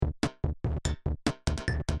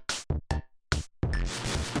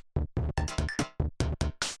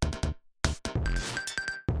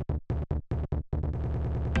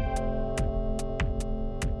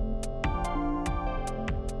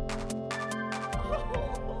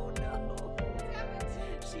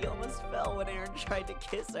fell when Aaron tried to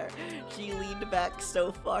kiss her. She leaned back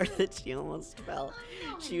so far that she almost fell.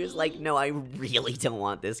 She was like, no, I really don't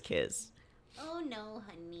want this kiss. Oh, no,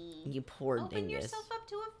 honey. You poor Open dingus. yourself up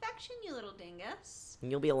to affection, you little dingus.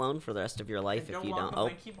 You'll be alone for the rest of your life if you don't. On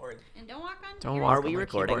my keyboard. And don't walk on Don't yours. walk Are we on my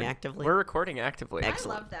recording keyboard. actively? We're recording actively.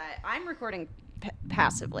 Excellent. I love that. I'm recording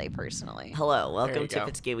passively, personally. Hello, welcome you to go.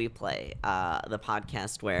 Fitzgibbon Play, the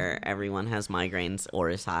podcast where everyone has migraines or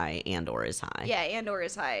is high and or is high. Yeah, and or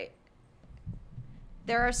is high.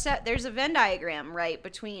 There's a Venn diagram, right,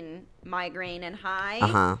 between migraine and high.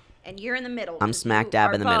 Uh-huh. And you're in the middle. I'm 'cause smack you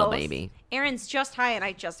dab are in the middle, both. baby. Aaron's just high, and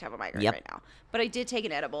I just have a migraine Yep. right now. But I did take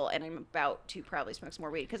an edible, and I'm about to probably smoke some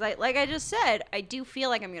more weed. Because, like I just said, I do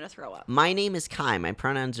feel like I'm going to throw up. My name is Kai. My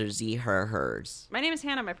pronouns are Z, her, hers. My name is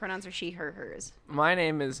Hannah. My pronouns are she, her, hers. My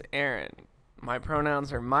name is Aaron. My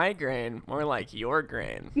pronouns are migraine, more like your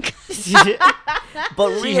grain. But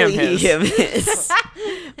really, him, him is.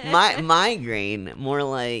 Migraine, more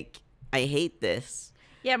like, I hate this.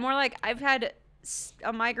 Yeah, more like I've had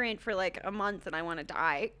a migraine for like a month, and I want to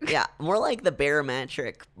die. Yeah, more like the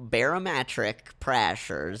barometric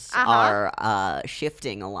pressures Uh-huh. are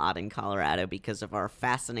shifting a lot in Colorado because of our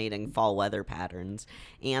fascinating fall weather patterns,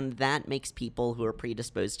 and that makes people who are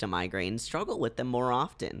predisposed to migraines struggle with them more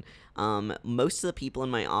often. Most of the people in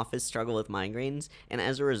my office struggle with migraines, and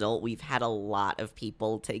as a result, we've had a lot of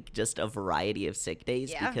people take just a variety of sick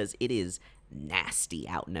days because it is nasty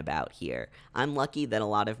out and about here. I'm lucky that a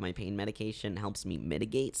lot of my pain medication helps me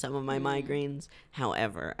mitigate some of my migraines.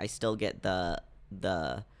 However, I still get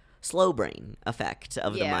the slow brain effect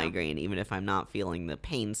of the migraine. Even if I'm not feeling the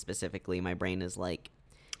pain specifically, my brain is like,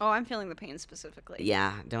 Oh, I'm feeling the pain specifically.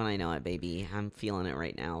 yeah, don't I know it, baby? I'm feeling it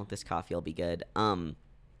right now. This coffee will be good.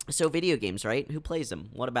 So video games, right? Who plays them?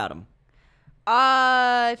 What about them?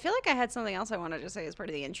 I feel like I had something else I wanted to say as part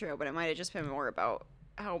of the intro, but it might have just been more about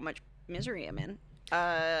how much misery I'm in.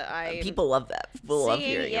 People love that. People love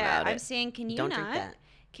hearing about it. I'm seeing, can you Don't not? drink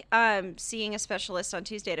that. Seeing a specialist on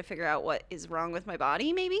Tuesday to figure out what is wrong with my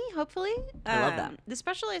body, maybe, hopefully. I love that. The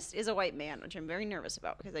specialist is a white man, which I'm very nervous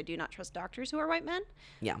about because I do not trust doctors who are white men.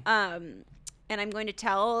 Yeah. And I'm going to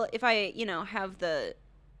tell, if I, have the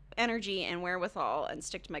energy and wherewithal and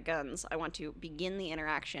stick to my guns, I want to begin the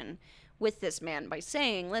interaction with this man by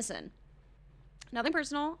saying, listen, nothing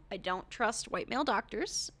personal. I don't trust white male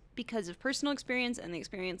doctors because of personal experience and the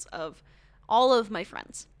experience of all of my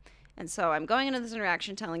friends. And so I'm going into this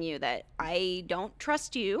interaction telling you that I don't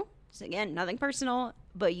trust you. So again, nothing personal,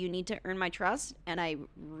 but you need to earn my trust. And I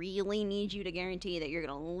really need you to guarantee that you're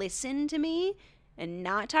going to listen to me and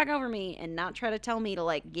not talk over me and not try to tell me to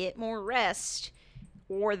like get more rest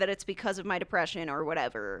or that it's because of my depression or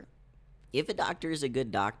whatever. If a doctor is a good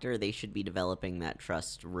doctor, they should be developing that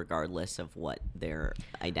trust regardless of what their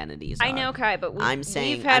identities are. I know, Kai, but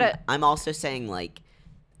I'm also saying, like,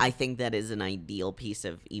 I think that is an ideal piece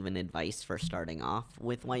of even advice for starting off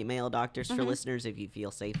with white male doctors for listeners if you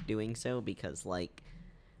feel safe doing so, because, like,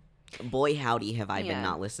 boy howdy have I been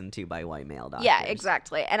not listened to by white male doctors. Yeah,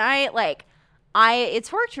 exactly. And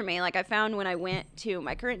it's worked for me. Like, I found when I went to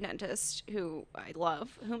my current dentist, who I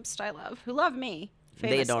love, who loved me.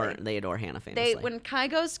 Famously. They adore Hannah famously. When Kai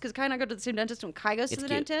goes, because Kai and I go to the same dentist, when Kai goes to the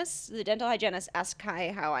cute. dentist, the dental hygienist asks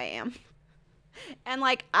Kai how I am. And,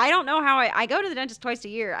 like, I don't know how I go to the dentist twice a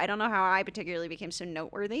year. I don't know how I particularly became so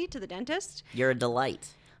noteworthy to the dentist. You're a delight.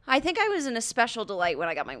 I think I was in a special delight when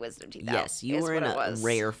I got my wisdom teeth out. Yes, you were in a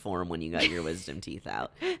rare form when you got your wisdom teeth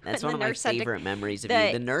out. That's one of my favorite memories of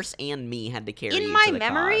you. The nurse and me had to carry you to the car. In my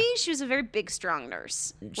memory, she was a very big, strong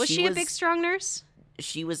nurse. Was she a big, strong nurse?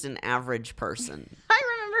 She was an average person. I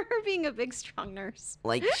remember her being a big, strong nurse.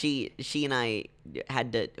 Like, she and I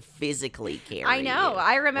had to physically carry I know. you.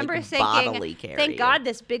 I remember like, thinking, bodily carry thank you. God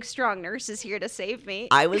this big, strong nurse is here to save me.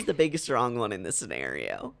 I was the big, strong one in this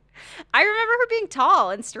scenario. I remember her being tall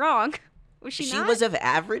and strong. Was she not? She was of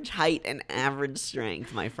average height and average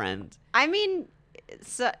strength, my friend. I mean,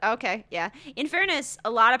 okay, yeah. In fairness,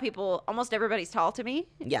 a lot of people, almost everybody's tall to me.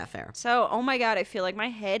 Yeah, fair. So, oh my God, I feel like my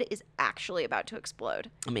head is actually about to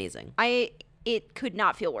explode. Amazing. It could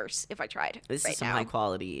not feel worse if I tried. This is some high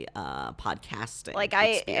quality podcasting. Like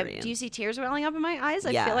do you see tears welling up in my eyes?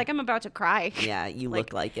 I feel like I'm about to cry. Yeah, you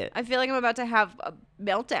look like it. I feel like I'm about to have a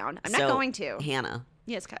meltdown. I'm not going to. Hannah.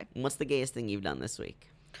 Yes, Kai. What's the gayest thing you've done this week?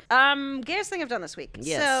 Gayest thing I've done this week.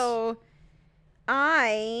 Yes. So,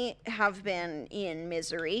 I have been in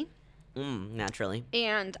misery. Naturally.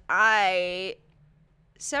 And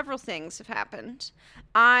several things have happened.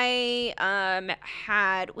 Have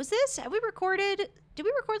we recorded, did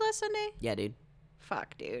we record last Sunday? Yeah, dude.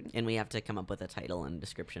 fuck, dude. And we have to come up with a title and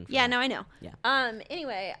description for Yeah, that. no, I know. Yeah.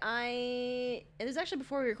 Anyway, it was actually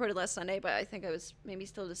before we recorded last Sunday, but I think I was maybe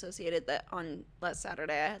still dissociated that on last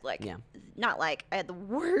Saturday I had I had the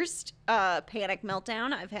worst panic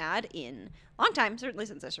meltdown I've had in a long time, certainly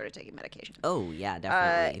since I started taking medication. Oh, yeah,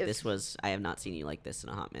 definitely. I have not seen you like this in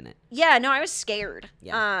a hot minute. Yeah, no, I was scared.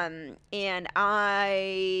 Yeah. And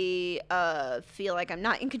I feel like I'm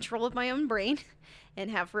not in control of my own brain and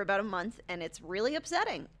have for about a month, and it's really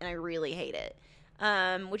upsetting, and I really hate it.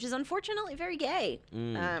 Which is unfortunately very gay,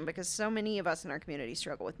 because so many of us in our community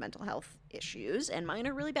struggle with mental health issues, and mine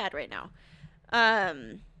are really bad right now.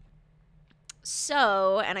 And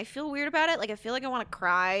I feel weird about it. Like, I feel like I want to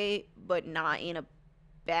cry, but not in a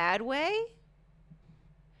bad way.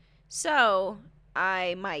 So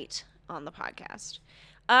I might on the podcast.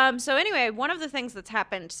 So anyway, one of the things that's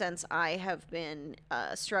happened since I have been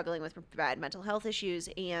struggling with bad mental health issues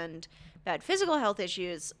and bad physical health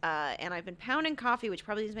issues, and I've been pounding coffee, which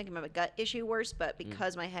probably is making my gut issue worse, but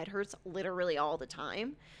because my head hurts literally all the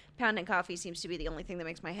time, pounding coffee seems to be the only thing that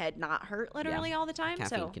makes my head not hurt literally all the time.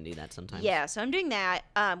 Caffeine can do that sometimes. Yeah, so I'm doing that,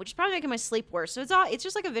 which is probably making my sleep worse. So it's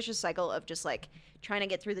just like a vicious cycle of just like trying to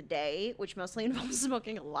get through the day, which mostly involves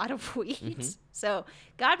smoking a lot of weed. Mm-hmm. So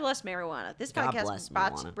God bless marijuana. This God podcast bless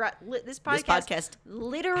brought, marijuana. this This podcast podcast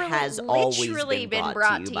literally has always been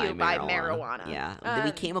brought to you by marijuana. Yeah.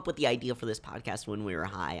 We came up with the idea for this podcast when we were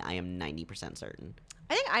high. I am 90% certain.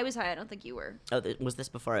 I think I was high. I don't think you were. Oh, was this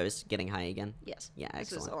before I was getting high again? Yes. Yeah,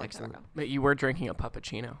 This was a excellent. long time Excellent. ago. But you were drinking a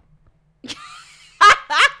puppuccino.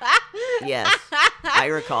 Yes. I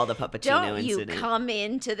recall the puppuccino Don't you incident. come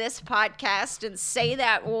into this podcast and say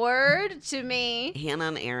that word to me. Hannah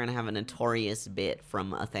and Aaron have a notorious bit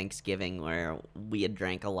from a Thanksgiving where we had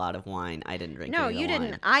drank a lot of wine. I didn't drink No, any of you the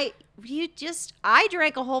didn't. wine. I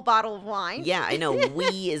drank a whole bottle of wine. Yeah, I know.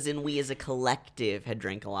 We as a collective had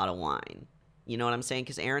drank a lot of wine. You know what I'm saying?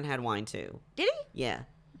 Because Aaron had wine too. Did he? Yeah.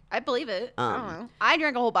 I believe it. I don't know. I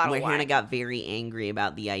drank a whole bottle Where of wine. Hannah got very angry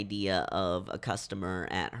about the idea of a customer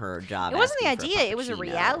at her job. It wasn't the asking for idea. It was a puppuccino.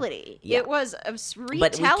 reality. Yeah. It was a But we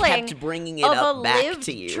retelling kept bringing it of up a back lived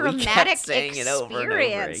to you. We traumatic kept saying it over and over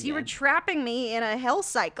experience. You were again. trapping me in a hell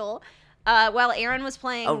cycle while Aaron was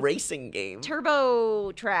playing A racing game.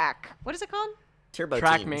 Turbo Track. What is it called? Turbo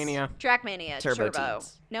Trackmania. Teams. Trackmania. Turbo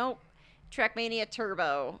Teams. Nope. Trackmania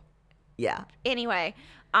Turbo. Yeah. Anyway,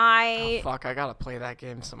 Oh, fuck, I gotta play that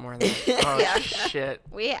game somewhere. Oh, Yeah. shit.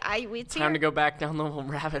 we'd see Time to go back down the little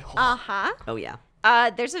rabbit hole. Uh-huh. Oh, yeah.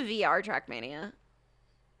 There's a VR Trackmania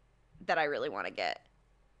that I really want to get.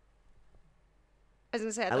 I was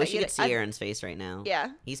gonna say I wish you could see Aaron's face right now.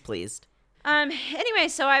 Yeah. He's pleased. Anyway,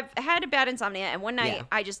 so I've had a bad insomnia, and one night Yeah.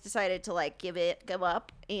 I just decided to like give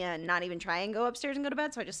up and not even try and go upstairs and go to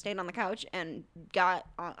bed. So I just stayed on the couch and got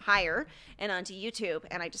higher and onto YouTube,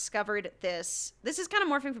 and I discovered this. This is kind of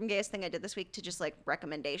morphing from Gayest Thing I did this week to just like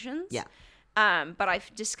recommendations. Yeah. But I've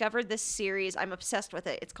discovered this series. I'm obsessed with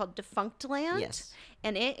it. It's called Defunct Land. Yes.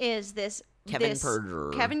 And it is this Kevin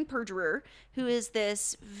Perjurer. Kevin Perjurer, who is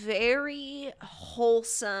this very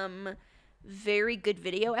wholesome, very good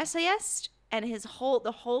video essayist, and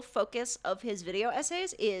the whole focus of his video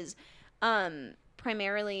essays is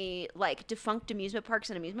primarily like defunct amusement parks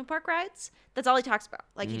and amusement park rides. That's all he talks about.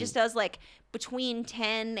 Like he just does like between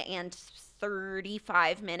 10 and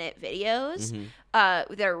 35-minute videos.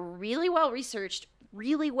 They're really well researched,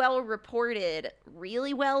 really well reported,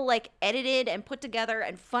 really well like edited and put together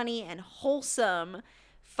and funny and wholesome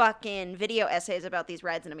fucking video essays about these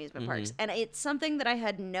rides and amusement parks. And it's something that I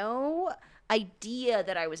had no idea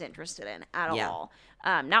that I was interested in at all.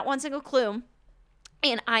 Not one single clue.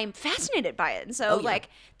 And I'm fascinated by it. And so, like,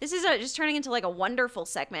 this is just turning into, like, a wonderful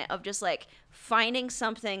segment of just, like, finding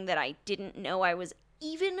something that I didn't know I was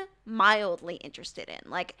even mildly interested in.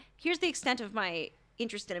 Like, here's the extent of my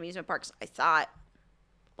interest in amusement parks. I thought,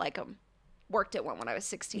 like, worked at one when I was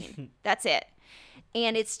 16. That's it.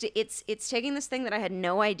 And it's taking this thing that I had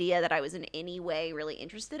no idea that I was in any way really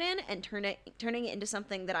interested in and turning it into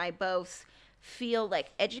something that I both feel, like,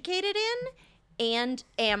 educated in and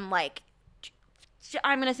am, like,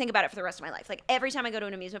 I'm gonna think about it for the rest of my life. Like every time I go to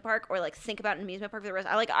an amusement park or like think about an amusement park for the rest,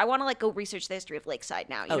 I want to like go research the history of Lakeside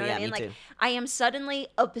now. You know what I mean? Me Like too. I am suddenly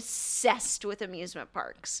obsessed with amusement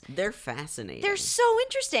parks. They're fascinating. They're so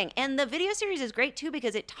interesting, and the video series is great too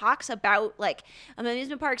because it talks about like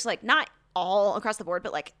amusement parks, like not all across the board,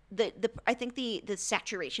 but like the I think the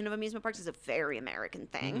saturation of amusement parks is a very American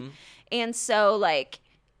thing, and so like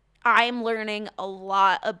I'm learning a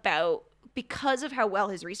lot about. Because of how well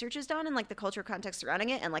his research is done and like the cultural context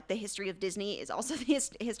surrounding it and like the history of Disney is also the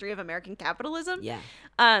history of American capitalism. Yeah.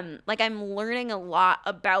 Like I'm learning a lot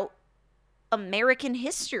about American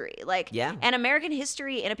history, like, Yeah. and American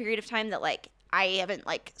history in a period of time that like I haven't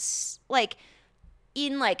like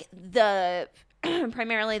in like the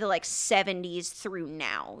primarily the like 70s through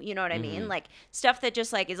now, you know what I mean? Like stuff that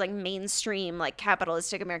just like is like mainstream like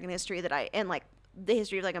capitalistic American history that and like the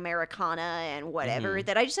history of like Americana and whatever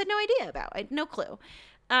that I just had no idea about. I had no clue.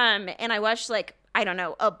 And I watched like, I don't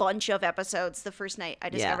know, a bunch of episodes the first night I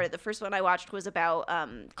discovered it. The first one I watched was about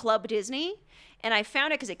Club Disney. And I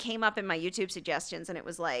found it because it came up in my YouTube suggestions, and it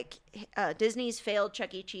was like Disney's failed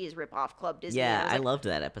Chuck E. Cheese ripoff Club Disney. Yeah, I like, loved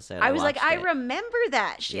that episode. I was like, I watched it. remember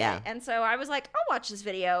that shit. Yeah. And so I was like, I'll watch this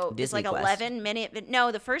video. Disney It's like Quest. 11-minute.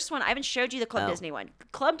 No, the first one, I haven't showed you the Club Oh. Disney one.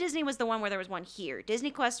 Club Disney was the one where there was one here. Disney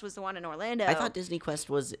Quest was the one in Orlando. I thought Disney Quest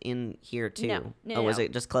was in here too. No, was no.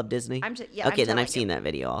 it just Club Disney? I'm okay, I'm then telling I've seen you. that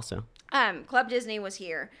video also. Club Disney was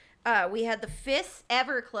here. We had the 5th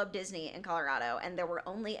ever Club Disney in Colorado, and there were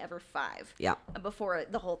only ever 5. Yeah. Before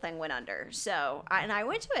the whole thing went under. So, I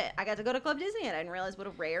went to it. I got to go to Club Disney, and I didn't realize what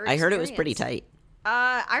a rare I heard it was experience. pretty tight.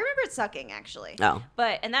 I remember it sucking, actually. Oh.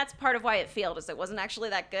 And that's part of why it failed, is it wasn't actually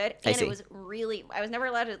that good. I And see. it was really, I was never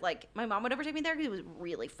allowed to, like, my mom would never take me there because it was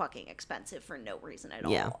really fucking expensive for no reason at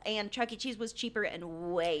Yeah. all. And Chuck E. Cheese was cheaper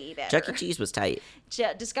and way better. Chuck E. Cheese was tight.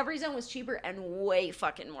 Discovery Zone was cheaper and way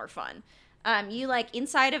fucking more fun. You like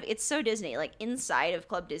inside of, it's so Disney, like inside of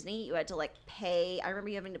Club Disney, you had to like pay. I remember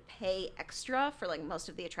you having to pay extra for like most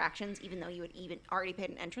of the attractions, even though you had even already paid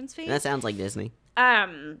an entrance fee. That sounds like Disney.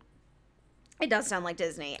 It does sound like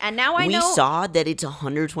Disney. And now I We know. saw that it's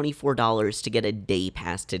 $124 to get a day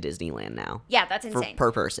pass to Disneyland now. Yeah, that's insane.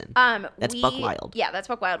 Per person. That's buck wild. Yeah, that's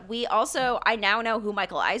buck wild. We also, I now know who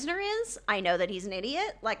Michael Eisner is. I know that he's an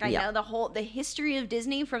idiot. Like, I know the history of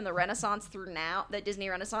Disney from the Renaissance through now, the Disney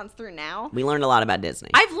Renaissance through now. We learned a lot about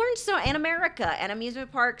Disney. I've learned and America and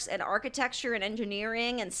amusement parks and architecture and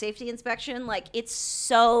engineering and safety inspection. Like, it's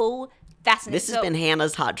so fascinating. This has been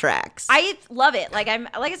Hannah's Hot Tracks. I love it. Like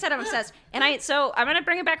I said, I'm obsessed. And I'm gonna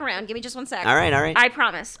bring it back around. Give me just one sec. All right. I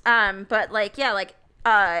promise. But like, yeah, like,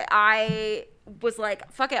 I was like,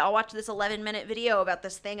 fuck it, I'll watch this 11-minute video about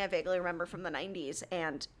this thing I vaguely remember from the 90s.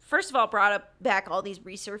 And first of all, brought back all these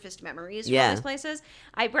resurfaced memories from all these places.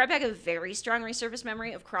 I brought back a very strong resurfaced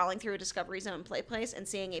memory of crawling through a Discovery Zone play place and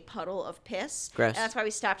seeing a puddle of piss. Gross. And that's why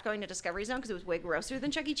we stopped going to Discovery Zone, because it was way grosser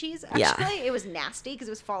than Chuck E. Cheese, Yeah. actually. It was nasty because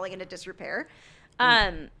it was falling into disrepair.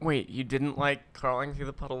 Wait, you didn't like crawling through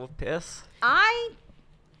the puddle of piss? I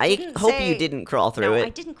didn't hope say- you didn't crawl through no, it. I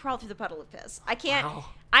didn't crawl through the puddle of piss. I can't. Wow.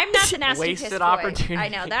 I'm not the nasty Wasted piss boy. opportunity. I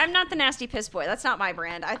know that I'm not the nasty piss boy. That's not my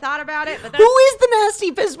brand. I thought about it, but Who is the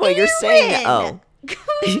nasty piss boy? You're saying, Aaron! oh. what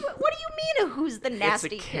do you mean? Who's the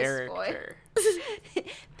nasty it's a piss boy? character.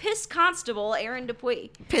 Piss Constable Aaron Dupuy.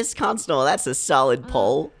 Piss Constable, that's a solid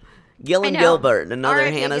poll. Gil and know. Gilbert, another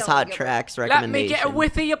R.I.P. Hannah's Gil and Hot Gilbert. Tracks Let me recommendation. get a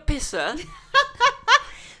whiff of your pisser.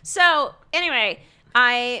 So anyway,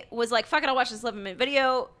 I was like, fuck it, I'll watch this 11-minute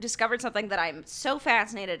video, discovered something that I'm so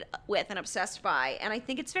fascinated with and obsessed by. And I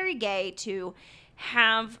think it's very gay to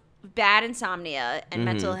have bad insomnia and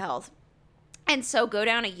mental health. And so go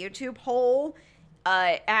down a YouTube hole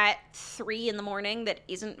at 3 a.m. that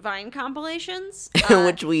isn't Vine compilations.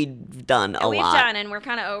 Which we've done a we've lot. done, and we're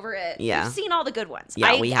kind of over it. Yeah. We've seen all the good ones.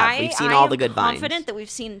 Yeah, we have. We've seen all the good I'm Vines. confident that we've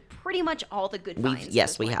seen pretty much all the good Vines. at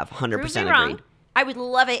Yes, this we point. have. 100% Prove me wrong. agreed. I would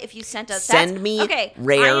love it if you sent us. Send me okay,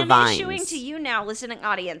 rare I am Vines. issuing to you now, listening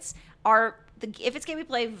audience, If It's Game We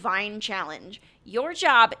Play Vine Challenge. Your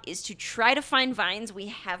job is to try to find Vines we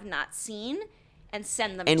have not seen and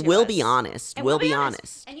send them And to we'll us. be honest. And we'll be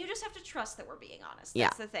honest. And you just have to trust that we're being honest. Yeah.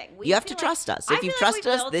 That's the thing. You have feel to trust us. I If you've feel like trusted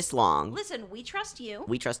we us built- this long, Listen, we trust you.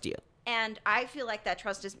 we trust you. And I feel like that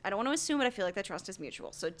trust is, I don't want to assume, but I feel like that trust is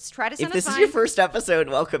mutual. So just try to send If us this is Vines. your first episode,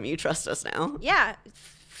 welcome. You trust us now. Yeah,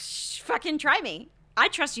 fucking try me. I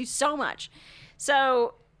trust you so much.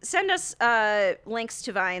 So send us links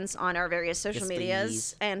to Vines on our various social Yes, medias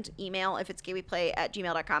please. and email if it's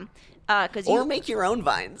gayweplay@gmail.com. Or make your own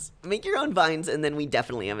Vines. Make your own Vines, and then we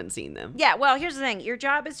definitely haven't seen them. Yeah, well, here's the thing. Your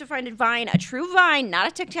job is to find a Vine, a true Vine, not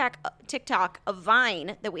a TikTok, a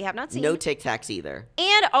Vine that we have not seen. No Tic Tacs either.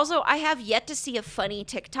 And also, I have yet to see a funny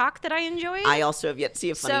TikTok that I enjoyed. I also have yet to see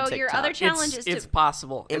a funny So TikTok. your other challenge is It's to...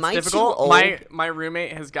 possible. Am It's I too difficult. old? My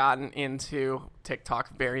roommate has gotten into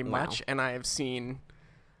TikTok very much, and I have seen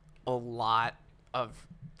a lot of.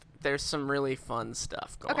 There's some really fun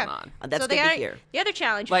stuff going Okay. on. That's so good to hear. The other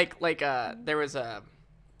challenge... There was a,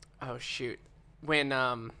 oh shoot, when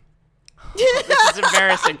this is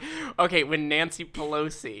embarrassing. Okay, when Nancy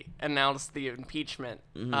Pelosi announced the impeachment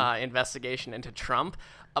investigation into Trump,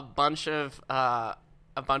 a bunch of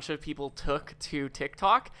people took to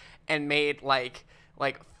TikTok and made like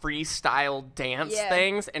like freestyle dance Yeah.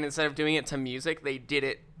 things, and instead of doing it to music, they did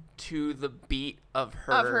it to the beat of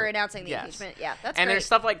her announcing the yes. impeachment. Yeah, that's and great. there's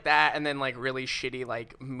stuff like that, and then like really shitty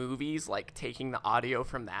like movies, like taking the audio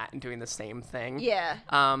from that and doing the same thing. Yeah.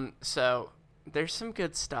 So there's some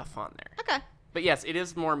good stuff on there. Okay. But yes, it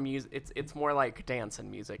is more music. It's more like dance and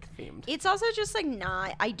music themed. It's also just like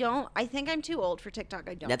not. I think I'm too old for TikTok.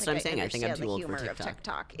 I don't. That's think what I'm saying. I think I'm understand too old the for humor of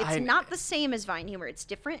TikTok. TikTok. It's not the same as Vine humor. It's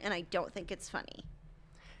different, and I don't think it's funny.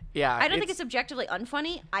 Yeah, I don't think it's objectively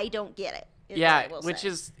unfunny. I don't get it. Is what yeah, I will which say.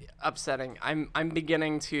 is upsetting. I'm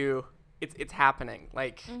beginning to. It's happening.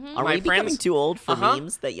 Like Are my we becoming friends. too old for Uh-huh,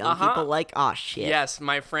 memes that young people like? Oh shit. Yes,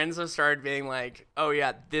 my friends have started being like, "Oh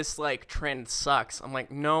yeah, this like trend sucks." I'm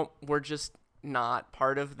like, "No, we're just not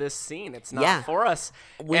part of this scene. It's not Yeah. for us."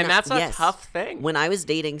 And that's a yes. tough thing. When I was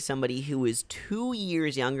dating somebody who was 2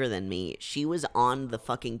 years younger than me, she was on the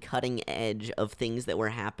fucking cutting edge of things that were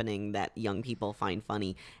happening that young people find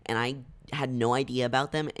funny, and I had no idea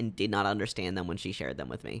about them and did not understand them when she shared them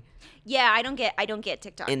with me. Yeah, I don't get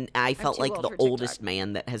TikTok. And I felt too like old the for TikTok. oldest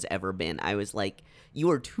man that has ever been. I was like, you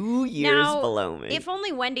are 2 years Now, below me. If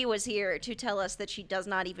only Wendy was here to tell us that she does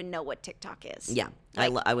not even know what TikTok is. Yeah,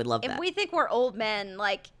 Like, I would love If that. we think we're old men,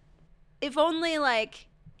 like, if only like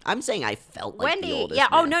I'm saying I felt like Wendy. the oldest Yeah.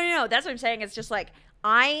 Oh man. no. That's what I'm saying. It's just like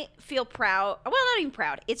I feel proud. Well, not even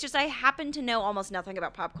proud. It's just I happen to know almost nothing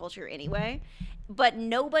about pop culture anyway. But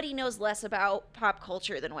nobody knows less about pop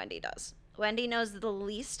culture than Wendy does. Wendy knows the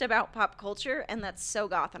least about pop culture, and that's so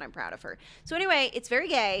goth, and I'm proud of her. So anyway, it's very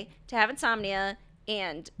gay to have insomnia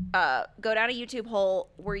and go down a YouTube hole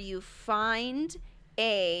where you find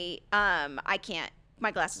a I can't.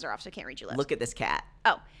 My glasses are off, so I can't read your lips. Look at this cat.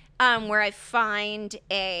 Oh, where I find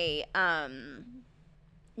a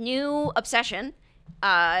new obsession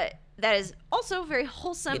that is also very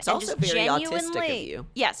wholesome. It's and also just very autistic genuinely, of you.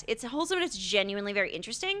 Yes, it's wholesome and it's genuinely very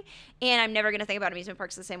interesting. And I'm never going to think about amusement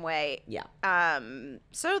parks the same way. Yeah.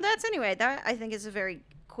 So that's anyway. That I think is a very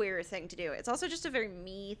queer thing to do. It's also just a very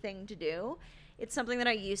me thing to do. It's something that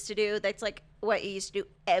I used to do. That's like what I used to do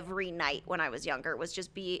every night when I was younger. Was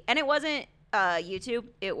just be, and it wasn't YouTube.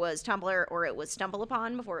 It was Tumblr, or it was Stumble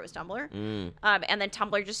Upon before it was Tumblr. And then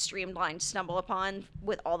Tumblr just streamlined Stumble Upon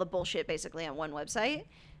with all the bullshit basically on one website.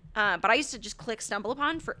 But I used to just click Stumble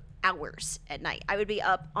Upon for hours at night. I would be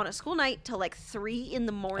up on a school night till like 3 in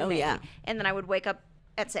the morning. Oh, yeah. And then I would wake up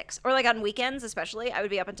at 6. Or like on weekends especially, I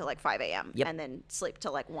would be up until like 5 a.m. Yep. And then sleep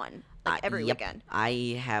till like 1. Like every Yep. weekend.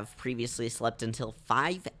 I have previously slept until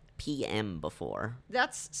 5 p.m. before.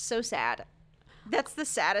 That's so sad. That's the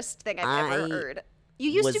saddest thing I've ever I heard. You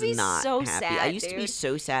used was to be not so happy. sad, I used to be dude.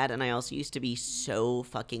 so sad, and I also used to be so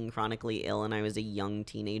fucking chronically ill, and I was a young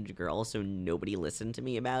teenage girl, so nobody listened to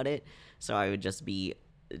me about it. So I would just be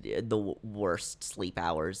the worst sleep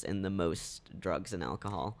hours and the most drugs and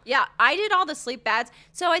alcohol. Yeah, I did all the sleep bads.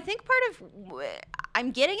 So I think part of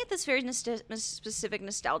I'm getting at this very specific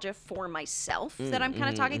nostalgia for myself that I'm kind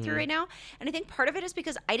of talking through right now. And I think part of it is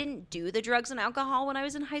because I didn't do the drugs and alcohol when I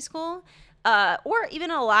was in high school, or even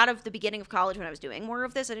a lot of the beginning of college when I was doing more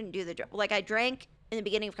of this. I didn't do the like I drank in the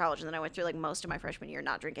beginning of college, and then I went through like most of my freshman year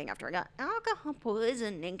not drinking after I got alcohol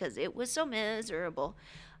poisoning because it was so miserable.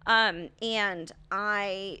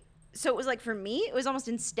 So it was like, for me, it was almost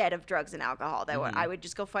instead of drugs and alcohol that I would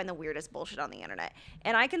just go find the weirdest bullshit on the internet.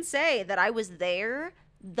 And I can say that I was there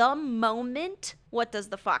the moment What Does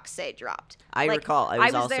the Fox Say dropped. I recall. I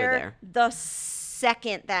was also there. The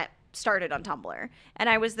second that started on Tumblr. And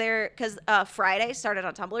I was there because Friday started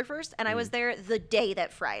on Tumblr first, and I was there the day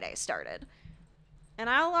that Friday started. And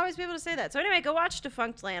I'll always be able to say that. So anyway, go watch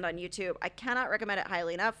Defunct Land on YouTube. I cannot recommend it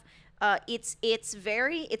highly enough. It's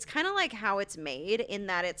kind of like how it's made, in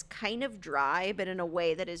that it's kind of dry, but in a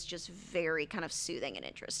way that is just very kind of soothing and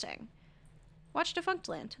interesting. Watch Defunct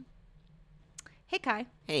Land. Hey, Kai.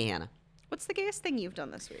 Hey, Hannah. What's the gayest thing you've done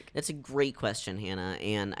this week? That's a great question, Hannah,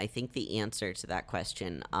 and I think the answer to that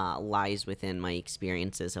question lies within my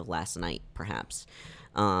experiences of last night, perhaps.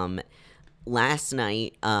 Last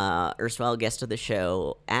night, erstwhile guest of the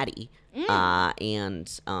show, Addie,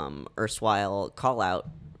 and erstwhile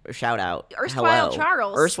shout out, Erstwhile hello.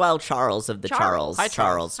 Charles. Erstwhile Charles of the Charles. Charles. Hi,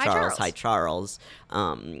 Charles. Hi, Charles. Hi, Charles.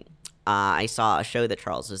 I saw a show that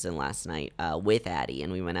Charles was in last night with Addie,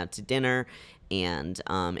 and we went out to dinner. And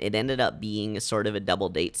it ended up being sort of a double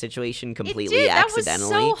date situation, completely it did. accidentally.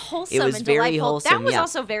 That was so wholesome. It was and very delightful. wholesome. That was yeah.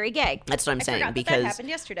 also very gay. That's what I'm saying, forgot because that happened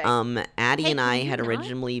yesterday. Addie Hey, and can I you had not?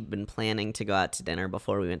 originally been planning to go out to dinner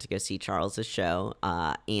before we went to go see Charles's show,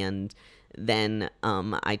 and then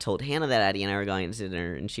I told Hannah that Addie and I were going to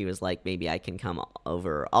dinner, and she was like, maybe I can come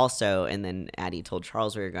over also. And then Addie told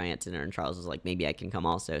Charles we were going out to dinner, and Charles was like, maybe I can come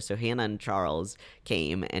also. So Hannah and Charles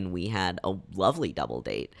came, and we had a lovely double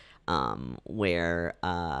date where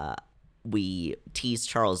we teased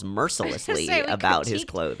Charles mercilessly Say, we about his critiqued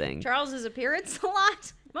clothing. Charles's appearance a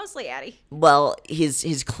lot. Mostly Addie. Well,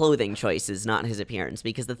 his clothing choices, not his appearance,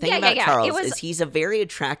 because the thing about Charles is he's a very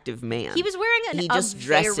attractive man. He was wearing he just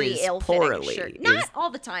dresses very poorly. Shirt. Not all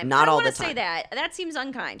the time. Not all the time. I don't want to say that. That seems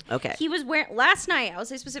unkind. Okay. He was wearing last night. I will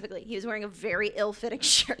say specifically, he was wearing a very ill-fitting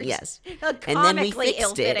shirt. Yes. A and then we comically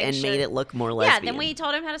fixed it and shirt. made it look more lesbian. Yeah. Then we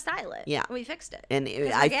told him how to style it. Yeah. We fixed it. And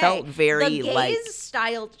I felt very the gays like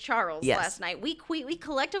styled Charles last night. We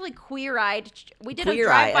collectively queer-eyed. We did Queer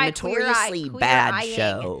a Eye, drive-by a notoriously bad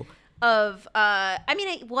show. I mean,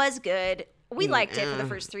 it was good. We liked it for the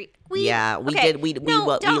first three. We did. We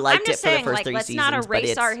liked it for the first 3 let's seasons. not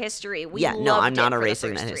erase but our history. I'm not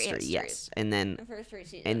erasing that that history. Yes, and then the first 3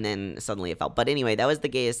 seasons. and then suddenly it fell. But anyway, that was the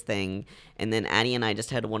gayest thing. And then Addie and I just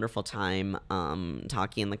had a wonderful time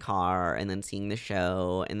talking in the car and then seeing the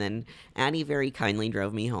show. And then Addie very kindly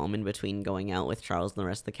drove me home in between going out with Charles and the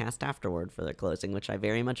rest of the cast afterward for their closing, which I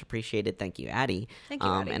very much appreciated. Thank you, Addie. Thank you,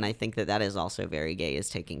 Addie. And I think that is also very gay, is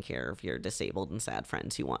taking care of your disabled and sad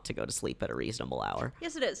friends who want to go to sleep at a reasonable hour.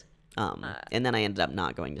 Yes, it is. And then I ended up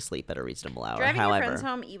not going to sleep at a reasonable hour. Driving However, your friends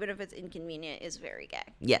home, even if it's inconvenient, is very gay.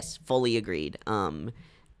 Yes, fully agreed. And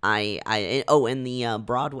the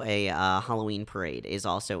Broadway Halloween parade is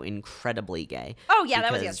also incredibly gay. Oh yeah,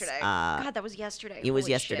 that was yesterday. God, that was yesterday. It was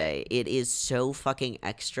Holy yesterday. Shit. It is so fucking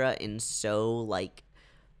extra and so like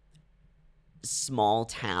small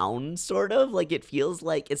town, sort of. Like, it feels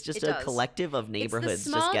like it's just a collective of neighborhoods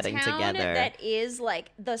just getting together. That is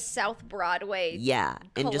like the South Broadway. Yeah,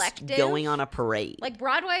 and collective. Just going on a parade. Like,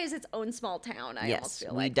 Broadway is its own small town. I almost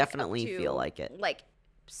feel like we definitely feel like it. Like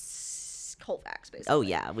Colfax, basically. Oh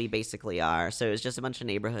yeah, we basically are. So it's just a bunch of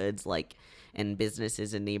neighborhoods, like, and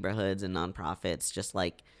businesses in neighborhoods and nonprofits, just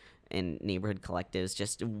like. And neighborhood collectives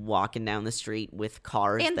just walking down the street with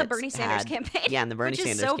cars. And the Bernie Sanders campaign. Yeah, and the Bernie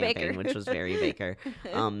Sanders campaign, Baker. which was very Baker.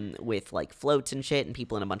 With like floats and shit and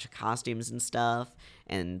people in a bunch of costumes and stuff.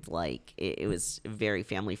 And like it was very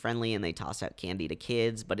family friendly, and they toss out candy to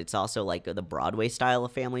kids, but it's also like the Broadway style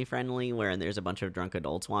of family friendly, where there's a bunch of drunk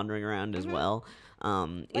adults wandering around as well.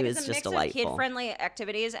 It was just delightful. Kid-friendly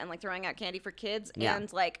activities and like throwing out candy for kids,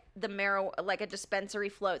 and like like a dispensary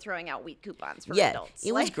float throwing out weed coupons for adults.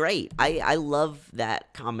 It was great. I love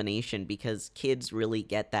that combination, because kids really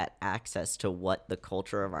get that access to what the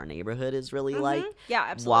culture of our neighborhood is really like. Yeah,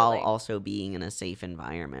 absolutely. While also being in a safe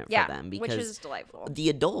environment for them, because which is delightful. The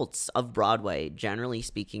adults of Broadway, generally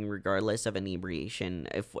speaking, regardless of inebriation,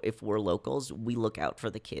 if we're locals, we look out for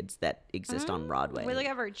the kids that exist on Broadway. We look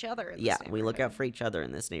out for each other. We look out for each other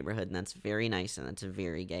in this neighborhood, and that's very nice, and that's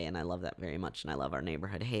very gay, and I love that very much, and I love our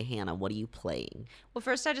neighborhood. Hey, Hannah, what are you playing? Well,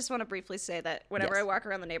 first, I just want to briefly say that whenever I walk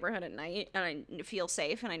around the neighborhood at night and I feel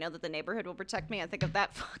safe and I know that the neighborhood will protect me, I think of that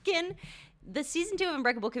the season 2 of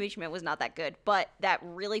Unbreakable Kimmy Schmidt was not that good, but that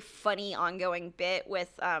really funny ongoing bit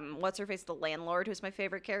with what's her face, the landlord, who's my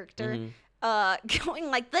favorite character, going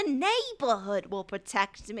like, the neighborhood will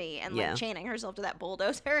protect me, and like chaining herself to that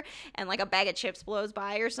bulldozer, and like a bag of chips blows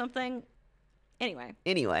by or something. Anyway,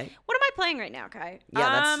 what am I playing right now, Kai?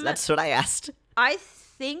 Yeah, that's what I asked. I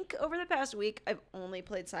think over the past week, I've only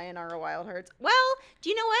played Sayonara Wild Hearts. Well, do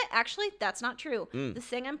you know what? Actually, that's not true. The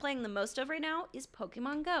thing I'm playing the most of right now is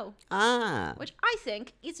Pokemon Go. Which I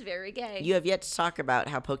think is very gay. You have yet to talk about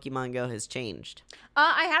how Pokemon Go has changed.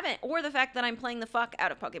 I haven't. Or the fact that I'm playing the fuck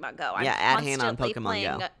out of Pokemon Go. Add Hannah on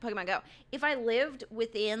Pokemon Go. Pokemon Go. If I lived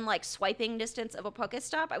within, like, swiping distance of a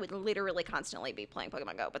Pokestop, I would literally constantly be playing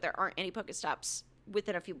Pokemon Go. But there aren't any Pokestops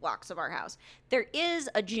within a few blocks of our house. There is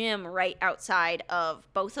a gym right outside of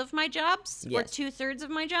both of my jobs, or 2/3 of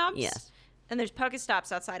my jobs. Yes. And there's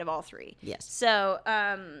Pokestops outside of all 3. Yes. So,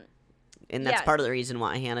 and that's part of the reason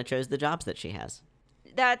why Hannah chose the jobs that she has.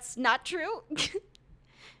 That's not true.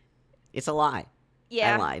 It's a lie.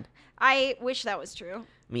 Yeah. I lied. I wish that was true.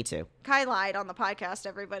 Me too. Kai lied on the podcast,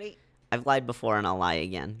 everybody. I've lied before, and I'll lie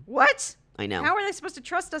again. What? I know. How are they supposed to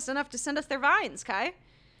trust us enough to send us their vines, Kai?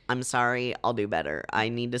 I'm sorry, I'll do better. I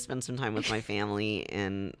need to spend some time with my family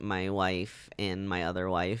and my wife and my other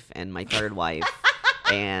wife and my third wife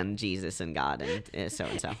and Jesus and God and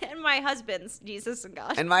so-and-so. And my husband's Jesus and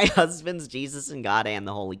God. And my husband's Jesus and God and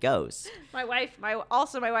the Holy Ghost. My wife.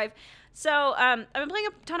 So, I've been playing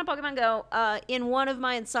a ton of Pokemon Go. In one of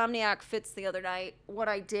my Insomniac fits the other night, what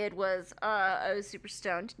I did was, I was super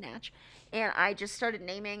stoned, Natch, and I just started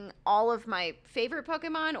naming all of my favorite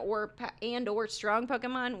Pokemon or strong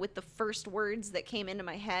Pokemon with the first words that came into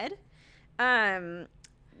my head.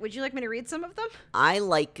 Would you like me to read some of them? I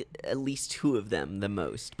like at least 2 of them the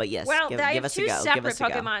most, but yes, Well, give I have us a 2 go. Give separate us a go.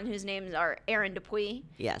 Pokemon whose names are Aaron Dupuis.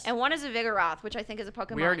 Yes. And one is a Vigoroth, which I think is a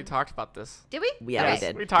Pokemon. We already talked about this. Did we? Yeah, Okay. we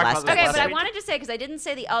did. We talked Last about this Okay, last but I week. wanted to say, because I didn't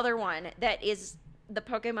say the other one, that is the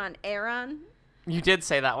Pokemon Aaron. You did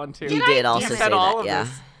say that one too. You did also You say said all that, of yeah.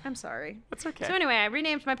 this. I'm sorry. That's okay. So anyway, I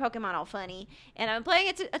renamed my Pokemon all funny, and I'm playing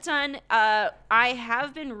it a ton. I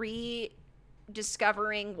have been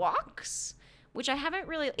rediscovering walks, which I haven't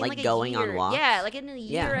really in Like like a going on year. walks? Yeah, like in a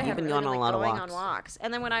year Yeah, I you've haven't been really going on been a lot of going walks. on walks.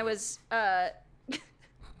 And then when I was, I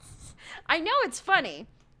know it's funny.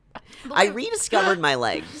 but I when- rediscovered my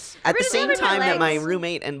legs at the same rediscovered my time that my legs.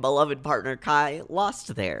 roommate and beloved partner Kai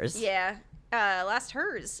lost theirs. Yeah, last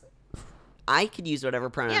hers. I could use whatever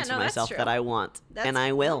pronouns no, for that's myself true. that I want, and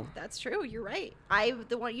I will. That's true. You're right.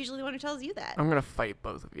 Usually the one who tells you that. I'm gonna fight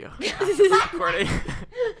both of you. after this recording.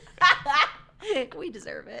 We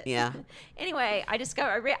deserve it. Yeah. Anyway, I'm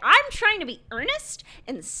trying to be earnest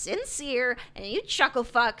and sincere, and you chuckle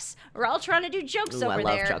fucks are all trying to do jokes Ooh, I over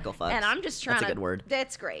love there. chuckle fucks. And I'm just trying That's a to. good word.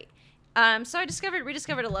 That's great. So I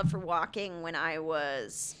rediscovered a love for walking when I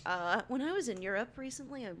was in Europe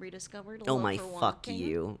recently. I rediscovered a Oh love my for fuck walking.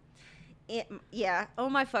 you. Yeah. Oh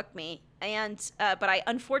my fuck me. And but I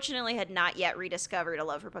unfortunately had not yet rediscovered a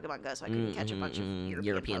love for Pokemon Go, so I couldn't catch a bunch of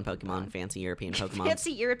European Pokemon, fancy European Pokemon.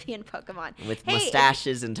 Fancy European Pokemon With Hey,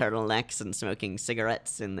 mustaches and turtlenecks and smoking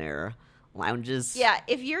cigarettes in their lounges. Yeah,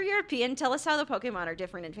 if you're European, tell us how the Pokemon are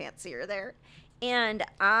different and fancier there. And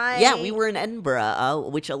Yeah, we were in Edinburgh,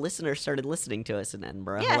 which a listener started listening to us in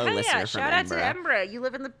Edinburgh. Yeah, Hello, hell listener yeah! from Shout out Edinburgh. to Edinburgh. You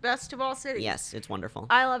live in the best of all cities. Yes, it's wonderful.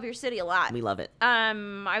 I love your city a lot. We love it.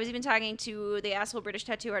 I was even talking to the asshole British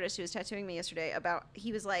tattoo artist who was tattooing me yesterday about.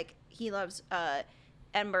 He was like, he loves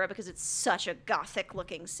Edinburgh because it's such a gothic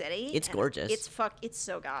looking city. It's and gorgeous. It's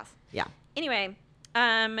so goth. Yeah. Anyway,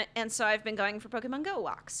 and so I've been going for Pokemon Go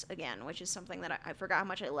walks again, which is something that I forgot how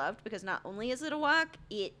much I loved, because not only is it a walk,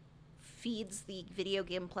 it feeds the video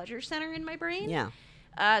game pleasure center in my brain. Yeah.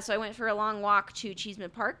 So I went for a long walk to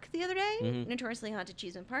Cheeseman Park the other day, Mhm. notoriously haunted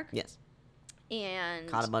Cheeseman Park. Yes. And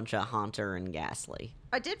Caught a bunch of Haunter and Ghastly.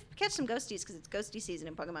 I did catch some ghosties because it's ghosty season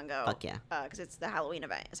in Pokemon Go. Fuck yeah. Because it's the Halloween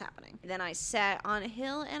event is happening. Then I sat on a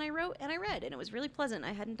hill and I wrote and I read, and it was really pleasant.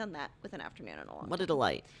 I hadn't done that with an afternoon in a long What time. a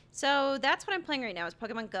delight. So that's what I'm playing right now is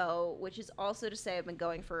Pokemon Go, which is also to say I've been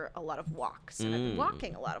going for a lot of walks, and I've been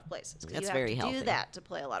walking a lot of places. 'Cause That's you have very to healthy. do that to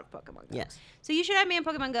play a lot of Pokemon Go. Yes. So you should have me on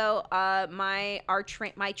Pokemon Go.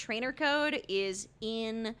 My trainer code is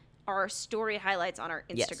in our story highlights on our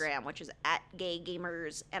Yes. Instagram, which is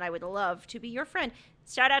 @gaygamers, and I would love to be your friend.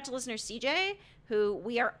 Shout out to listener CJ, who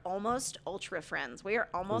we are almost ultra friends. We are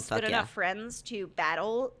almost fuck good yeah. enough friends to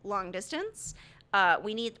battle long distance.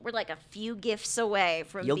 We're like a few gifts away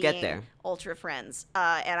from You'll being get there. ultra friends,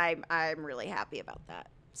 and I'm really happy about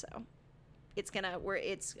that. So I'm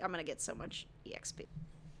gonna get so much EXP.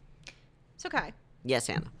 So Kai, Yes,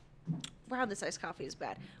 Hannah. wow, this iced coffee is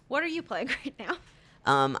bad. What are you playing right now?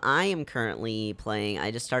 I am currently playing. I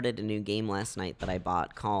just started a new game last night that I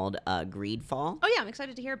bought called Greedfall. Oh yeah, I'm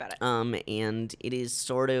excited to hear about it. And it is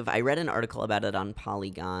sort of. I read an article about it on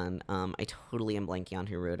Polygon. I totally am blanking on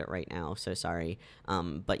who wrote it right now, so sorry.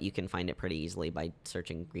 But you can find it pretty easily by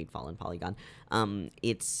searching Greedfall in Polygon.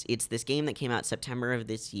 It's this game that came out September of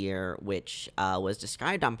this year, which was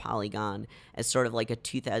described on Polygon as sort of like a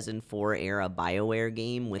 2004 era BioWare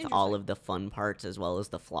game with all of the fun parts as well as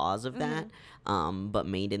the flaws of that. But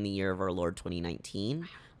made in the year of our Lord 2019,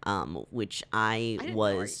 which I didn't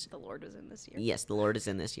was. know the Lord was in this year. Yes, the Lord is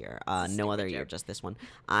in this year. No Stupid other year, joke. just this one.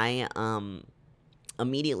 I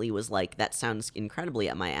immediately was like, that sounds incredibly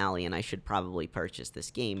up my alley, and I should probably purchase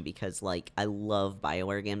this game because, like, I love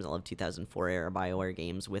BioWare games. I love 2004 era BioWare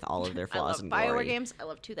games with all of their I love flaws and BioWare glory. games. I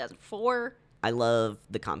love 2004. I love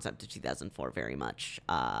the concept of 2004 very much.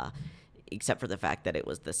 Except for the fact that it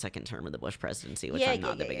was the second term of the Bush presidency, which I'm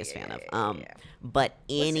not the biggest fan of. But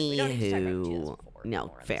Listen, we don't need to talk about anywho, 2004 no,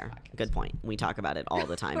 anymore on this fair, podcast. good point. We talk about it all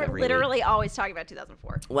the time. We're every week. literally always talking about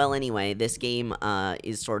 2004. Well, anyway, this game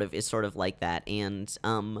is sort of like that, and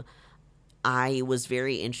I was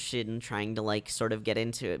very interested in trying to like sort of get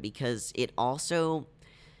into it because it also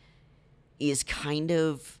is kind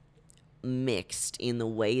of mixed in the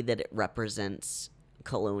way that it represents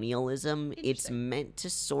colonialism. It's meant to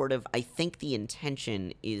sort of, I think the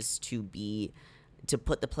intention is to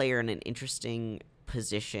put the player in an interesting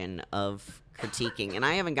position of critiquing, and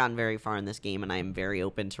I haven't gotten very far in this game, and I am very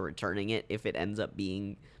open to returning it if it ends up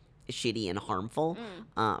being shitty and harmful.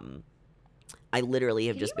 I literally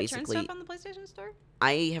have Can just you return basically. stuff on the PlayStation Store?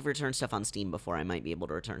 I have returned stuff on Steam before. I might be able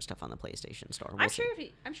to return stuff on the PlayStation Store. We'll I'm see. sure.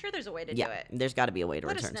 I'm sure there's a way to do it. There's got to be a way to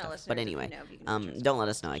Let us return know, stuff. listeners, But if you anyway, know if you can return stuff don't on let the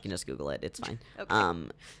us know. I can just Google it. It's fine. Okay.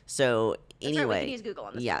 So That's right, anyway, we can use Google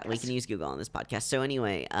on this we podcast. can use Google on this podcast. So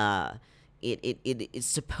anyway, it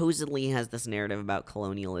supposedly has this narrative about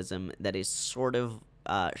colonialism that is sort of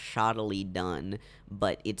shoddily done,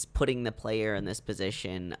 but it's putting the player in this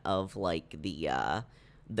position of like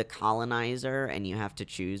the colonizer, and you have to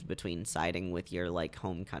choose between siding with your like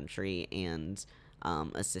home country and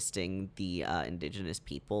assisting the indigenous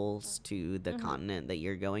peoples to the continent that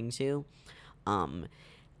you're going to.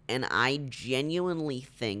 And I genuinely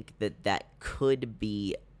think that could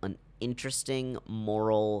be an interesting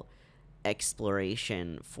moral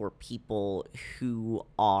exploration for people who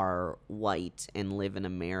are white and live in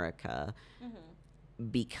America,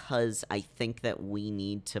 because I think that we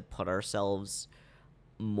need to put ourselves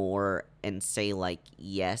more and say like,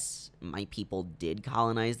 yes, my people did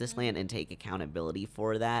colonize this land, and take accountability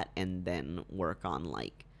for that, and then work on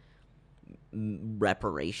like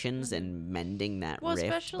reparations and mending that Well, rift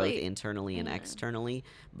both especially- internally and externally.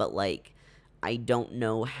 But like, I don't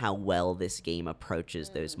know how well this game approaches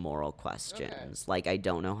those moral questions. Like, I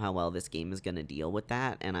don't know how well this game is going to deal with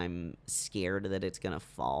that, and I'm scared that it's going to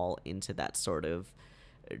fall into that sort of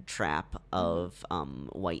trap of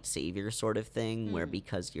white savior sort of thing, where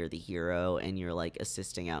because you're the hero and you're like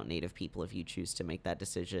assisting out Native people, if you choose to make that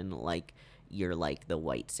decision, like you're like the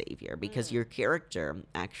white savior, because your character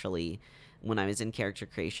actually, when I was in character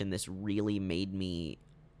creation, this really made me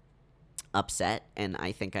upset, and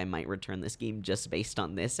I think I might return this game just based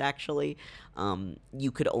on this. Actually,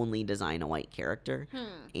 you could only design a white character,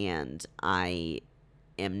 and I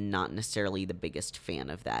am not necessarily the biggest fan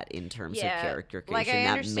of that in terms of character like, creation. I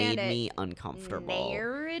That understand made it me uncomfortable.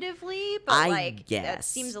 narratively, but I like that guess.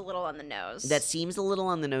 seems a little on the nose. That seems a little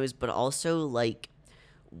on the nose, but also like,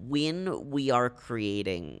 when we are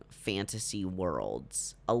creating fantasy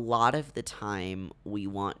worlds, a lot of the time we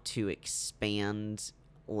want to expand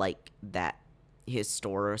like that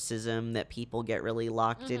historicism that people get really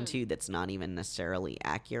locked into, that's not even necessarily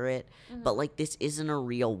accurate. But like, this isn't a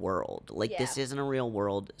real world. Like, this isn't a real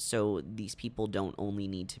world, so these people don't only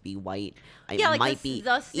need to be white. It Yeah, like, might the be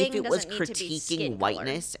thing if it was doesn't need to be skin critiquing color.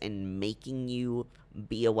 whiteness and making you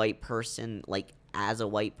be a white person, like as a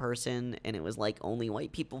white person, and it was like, only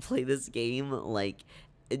white people play this game, like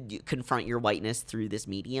you confront your whiteness through this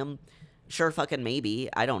medium. Sure, fucking maybe.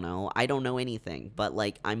 I don't know. I don't know anything, but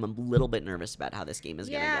like, I'm a little bit nervous about how this game is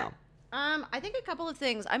gonna go. I think a couple of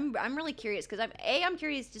things. I'm really curious because I'm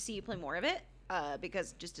curious to see you play more of it.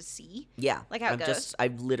 Because just to see. Yeah, Like how it goes.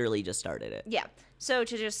 I've literally just started it. Yeah. So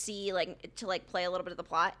to just see, like, to like play a little bit of the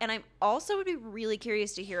plot, and I'm also would be really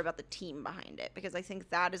curious to hear about the team behind it, because I think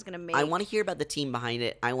that is going to make. I want to hear about the team behind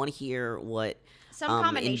it. I want to hear what Some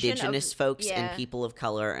combination indigenous of- folks and yeah. people of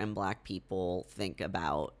color and black people think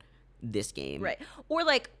about this game. Right. Or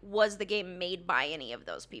like, was the game made by any of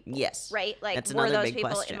those people? Yes. Right? Like, That's were another those big people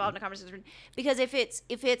question. involved in the conversation? Because if it's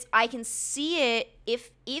I can see it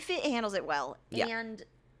if it handles it well, Yeah. and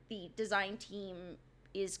the design team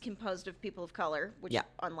is composed of people of color, which Yeah. is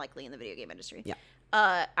unlikely in the video game industry. Yeah.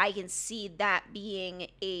 I can see that being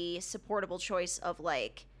a supportable choice of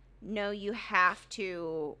like, no, you have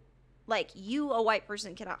to, like, you, a white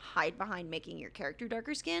person, cannot hide behind making your character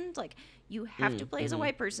darker skinned. Like, you have to play as a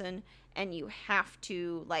white person, and you have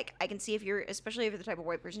to, like, I can see if you're, especially if you're the type of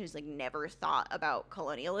white person who's like never thought about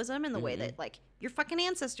colonialism in the way that like your fucking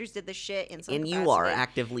ancestors did this shit in some And capacity. you are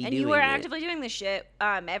actively and doing you are it. actively doing this shit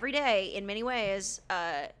every day in many ways,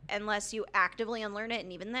 unless you actively unlearn it,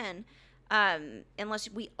 and even then, unless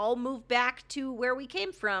we all move back to where we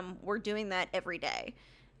came from, we're doing that every day.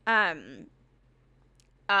 And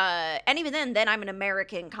even then I'm an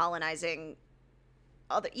American colonizing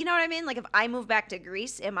other, you know what I mean? Like, if I move back to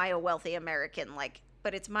Greece, am I a wealthy American? Like,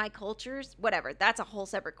 but it's my cultures, whatever. That's a whole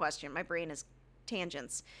separate question. My brain is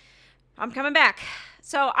tangents. I'm coming back.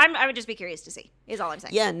 So I would just be curious to see, is all I'm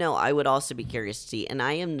saying. Yeah, no, I would also be curious to see, and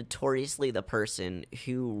I am notoriously the person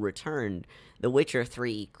who returned The Witcher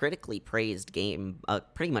 3, critically praised game,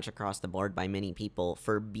 pretty much across the board by many people,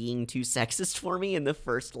 for being too sexist for me in the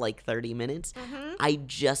first, like, 30 minutes. I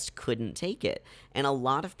just couldn't take it. And a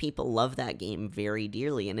lot of people love that game very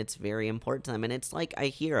dearly, and it's very important to them. And it's like, I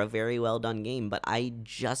hear, a very well done game, but I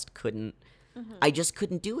just couldn't I just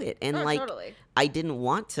couldn't do it. And Oh, like, totally. I didn't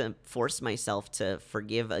want to force myself to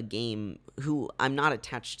forgive a game who I'm not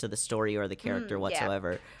attached to the story or the character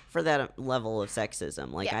whatsoever for that level of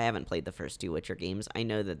sexism. Like, Yeah. I haven't played the first 2 Witcher games. I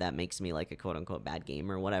know that makes me like a quote unquote bad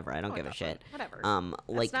gamer or whatever. I don't give a shit. Whatever.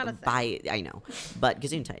 Like, not a thing. I know, but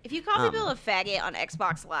Gesundheit. If you call people a faggot on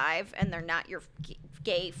Xbox Live and they're not your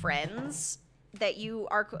gay friends, that you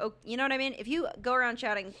are, you know what I mean? If you go around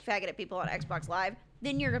shouting faggot at people on Xbox Live,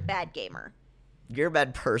 then you're a bad gamer. You're a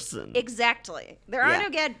bad person. Exactly. There are Yeah.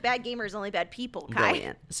 no bad gamers, only bad people, Kai.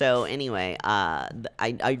 Brilliant. So anyway,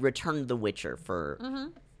 I returned The Witcher for,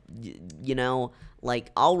 you know,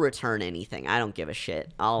 like, I'll return anything. I don't give a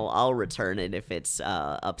shit. I'll return it if it's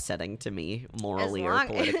upsetting to me morally or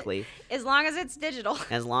politically. As long as it's digital.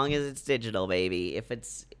 As long as it's digital, baby. If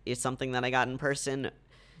it's something that I got in person,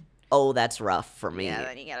 oh, that's rough for me. Yeah,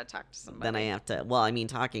 then you gotta talk to somebody. Then I have to. Well, I mean,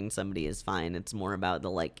 talking to somebody is fine. It's more about the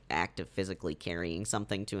like act of physically carrying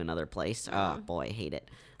something to another place. Oh boy, I hate it.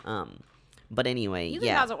 But anyway, You can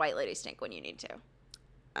yeah, cause a white lady stink when you need to.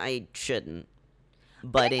 I shouldn't. I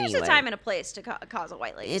But think anyway, there's a time and a place to cause a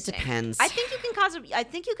white lady it stink. depends. I think you can I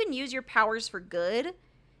think you can use your powers for good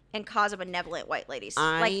and cause a benevolent white lady stink.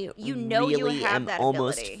 I Like, you know really you have am that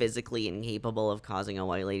almost ability. physically incapable of causing a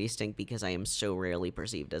white lady stink because I am so rarely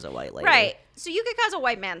perceived as a white lady. Right. So you could cause a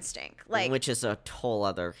white man stink. Like, which is a whole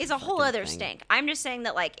other. it's a whole fucking other thing. stink. I'm just saying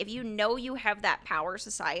that, like, if you know you have that power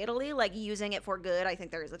societally, like, using it for good, I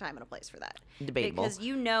think there is a time and a place for that. Debatable. Because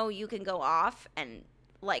you know you can go off and,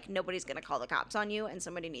 like, nobody's going to call the cops on you, and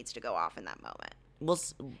somebody needs to go off in that moment. Well,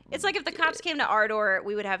 It's like if the cops came to our door,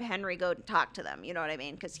 we would have Henry go talk to them. You know what I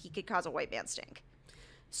mean? Because he could cause a white man stink.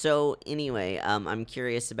 so anyway, I'm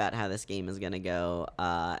curious about how this game is gonna go,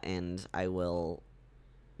 and I will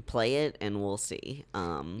play it and we'll see.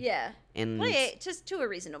 Yeah. And Play it just to a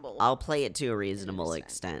reasonable. I'll play it to a reasonable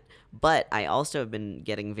extent. But I also have been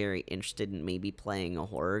getting very interested in maybe playing a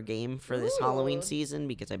horror game for this Halloween Ooh. season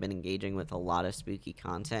because I've been engaging with a lot of spooky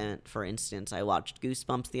content. For instance, I watched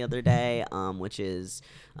Goosebumps the other day, which is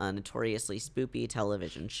a notoriously spoopy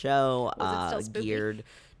television show Was it still spooky? geared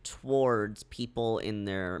towards people in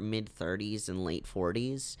their mid-30s and late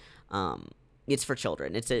 40s. It's for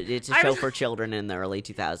children. It's a show for children in the early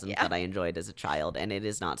 2000s Yeah. that I enjoyed as a child, and it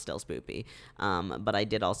is not still spoopy. But I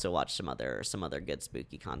did also watch some other good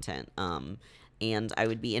spooky content. And I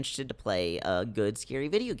would be interested to play a good scary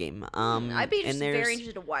video game. I'd be and very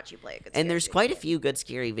interested to watch you play a good and there's scary quite a video few good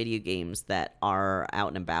scary video games that are out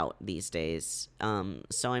and about these days.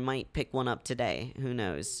 So I might pick one up today, who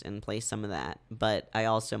knows, and play some of that. But I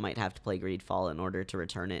also might have to play Greedfall in order to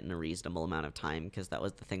return it in a reasonable amount of time, because that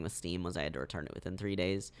was the thing with Steam, was I had to return it within 3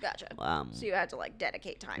 days. game. Gotcha. So you had to, like,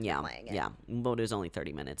 dedicate time to playing it. Yeah. But it was only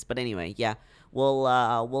 30 minutes. But anyway, yeah,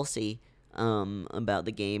 we'll see about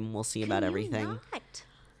the game. We'll see about Can you everything. not?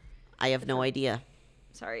 I have no idea.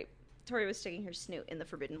 Sorry. Tori was sticking her snoot in the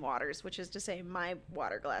forbidden waters, which is to say my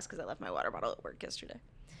water glass, because I left my water bottle at work yesterday.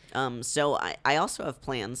 So I also have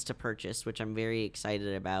plans to purchase, which I'm very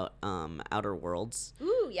excited about, Outer Worlds.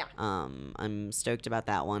 Ooh, yeah. I'm stoked about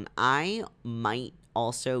that one. I might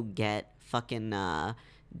also get fucking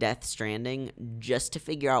Death Stranding just to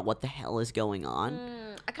figure out what the hell is going on.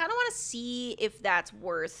 I kind of want to see if that's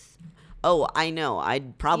worth. Oh, I know.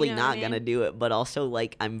 I'm probably You know what not I gonna mean? do it, but also,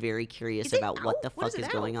 like, I'm very curious Is it about what out? the When fuck is is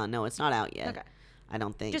it going out? on. No, it's not out yet. Okay. I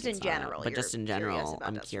don't think Just it's in not out, general, but just you're in curious general, about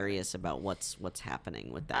I'm Death Stranding. curious about what's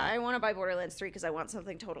happening with that. I want to buy Borderlands 3 because I want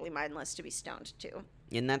something totally mindless to be stoned to.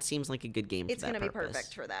 And that seems like a good game for It's that going to be purpose.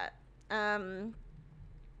 perfect for that.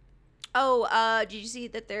 Did you see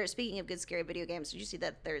that speaking of good scary video games, did you see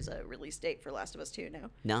that there's a release date for Last of Us 2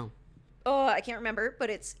 now? No. Oh, I can't remember,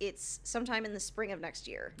 but it's sometime in the spring of next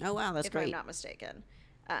year. Oh, wow, that's if great. I'm not mistaken.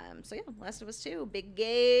 So yeah, Last of Us 2, big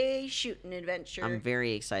gay shooting adventure. I'm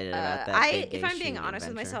very excited about that. big If gay I'm being shooting honest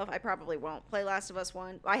with adventure. myself, I probably won't play Last of Us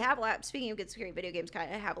 1. I have speaking of good scary video games, I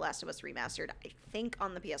have Last of Us Remastered, I think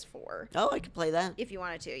on the PS4. Oh, I could play that. If you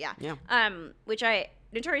wanted to, yeah. Yeah. Which I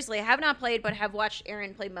notoriously have not played, but have watched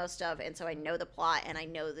Aaron play most of, and so I know the plot and I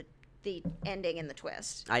know the ending and the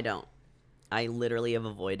twist. I don't. I literally have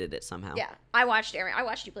avoided it somehow. Yeah, I watched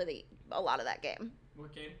you play a lot of that game.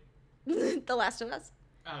 What game? The Last of Us.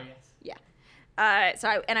 Oh, yes. Yeah.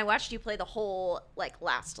 I watched you play the whole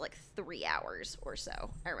last 3 hours or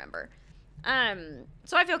so. I remember.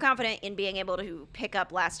 So I feel confident in being able to pick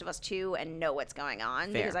up Last of Us 2 and know what's going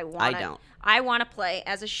on Fair. because don't. I want to play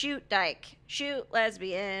as a shoot dyke, shoot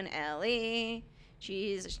lesbian Ellie.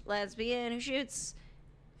 She's a lesbian who shoots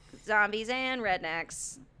zombies and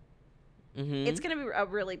rednecks. Mm-hmm. It's gonna be a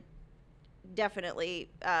really definitely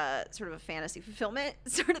sort of a fantasy fulfillment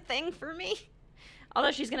sort of thing for me.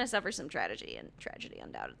 Although she's gonna suffer some tragedy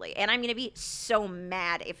undoubtedly, and I'm gonna be so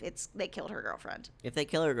mad if they killed her girlfriend. If they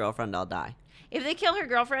kill her girlfriend, I'll die. If they kill her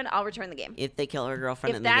girlfriend, I'll return the game. If they kill her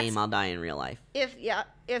girlfriend If in the that's- game, I'll die in real life. If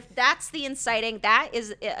that's the inciting, that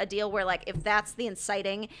is a deal where like if that's the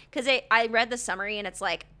inciting, because I read the summary and it's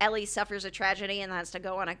like Ellie suffers a tragedy and has to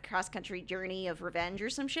go on a cross country journey of revenge or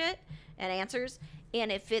some shit and answers,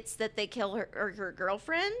 and if it's that they kill her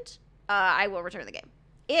girlfriend, I will return the game.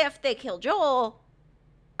 If they kill Joel,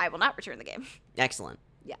 I will not return the game. Excellent.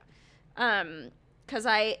 Yeah, because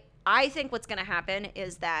I think what's gonna happen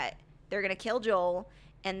is that they're gonna kill Joel.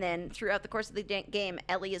 And then throughout the course of the game,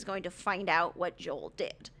 Ellie is going to find out what Joel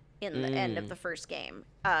did in the end of the first game.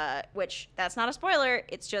 Which, that's not a spoiler.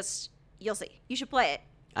 It's just, you'll see. You should play it.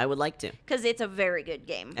 I would like to. Because it's a very good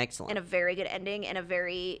game. Excellent. And a very good ending and a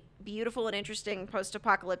very beautiful and interesting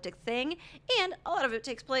post-apocalyptic thing. And a lot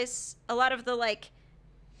of the, like,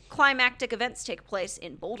 climactic events take place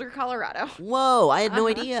in Boulder, Colorado. Whoa, I had no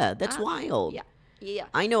idea. That's wild. Yeah.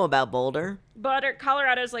 I know about Boulder.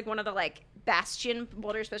 Colorado is, like, one of the, like,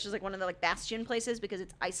 Boulder especially is like one of the like bastion places because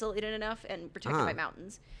it's isolated enough and protected by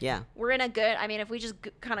mountains. Yeah. We're in a good, I mean, if we just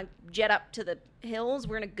kind of jet up to the hills,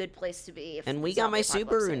 we're in a good place to be. And we got my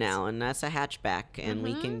Subaru now, and that's a hatchback, and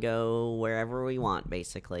we can go wherever we want,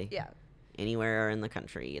 basically. Yeah. Anywhere in the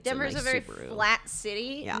country. It's Denver's a nice a very Subaru. flat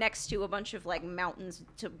city Yeah. next to a bunch of like mountains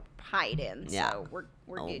to hide in. Yeah. So we're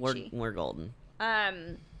Gucci. We're golden.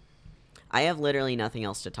 Um, I have literally nothing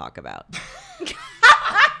else to talk about.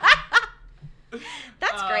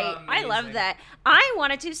 That's great. I love that. I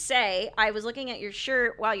wanted to say, I was looking at your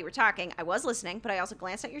shirt while you were talking. I was listening, but I also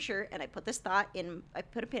glanced at your shirt and I put this thought in, I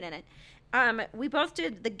put a pin in it. We both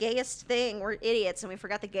did the gayest thing. We're idiots, and we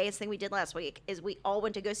forgot the gayest thing we did last week is we all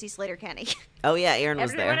went to go see Sleater-Kinney. Oh, yeah, Aaron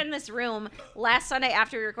was Everyone there. in this room last Sunday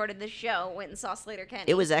after we recorded this show went and saw Sleater-Kinney.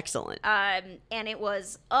 It was excellent. And it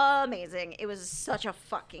was amazing. It was such a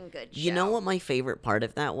fucking good show. You know what my favorite part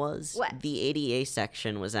of that was? What? The ADA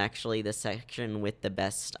section was actually the section with the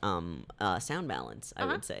best sound balance, I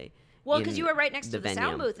would say. Well, because you were right next to the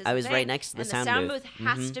sound venue. booth. is I the was thing. right next to the and sound the sound booth. booth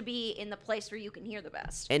has to be in the place where you can hear the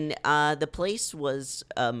best. And the place was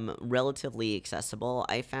relatively accessible,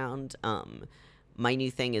 I found. My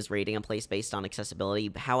new thing is rating a place based on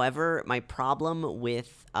accessibility. However, my problem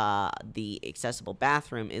with the accessible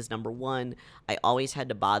bathroom is, number one, I always had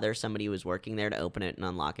to bother somebody who was working there to open it and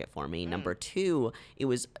unlock it for me. Number two, it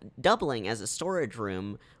was doubling as a storage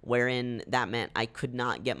room, wherein that meant I could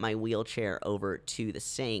not get my wheelchair over to the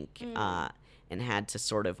sink and had to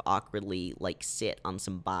sort of awkwardly like sit on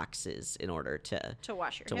some boxes in order to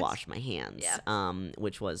wash your hands. wash my hands, Yeah.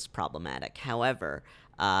 which was problematic. However,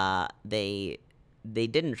 they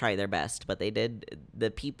didn't try their best, but they did.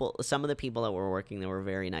 Some of the people that were working there were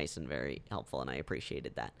very nice and very helpful, and I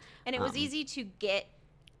appreciated that. And it was easy to get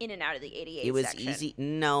in and out of the 88 It was section. easy.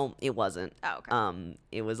 No, it wasn't. Oh, okay.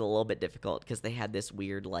 It was a little bit difficult because they had this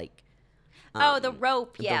weird like. The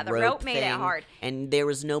rope. Yeah, the rope made it thing, hard. And there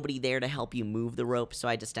was nobody there to help you move the rope, so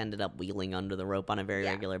I just ended up wheeling under the rope on a very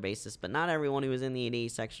regular basis. But not everyone who was in the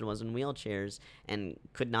 88 section was in wheelchairs and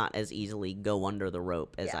could not as easily go under the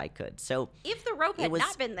rope as I could. So If the rope had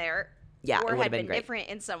not been there, Yeah, it or would've had been been great. different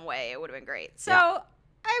in some way, it would have been great. So Yeah.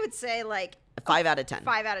 I would say like 5 out of 10.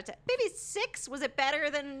 5 out of 10. Maybe 6. Was it better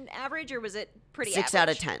than average, or was it pretty 6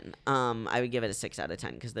 average? out of 10. I would give it a 6 out of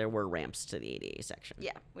 10 because there were ramps to the 88 section.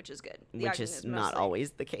 Yeah, which is good. The Which Ogden is not mostly-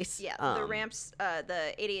 always the case. Yeah, the ramps,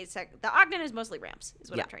 the 88 the Ogden is mostly ramps,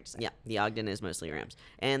 is what Yeah, I'm trying to say. yeah, the Ogden is mostly ramps,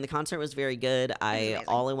 and the concert was very good. amazing.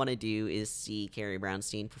 All I want to do is see Carrie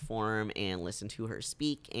Brownstein perform and listen to her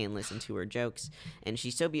speak and listen to her jokes, and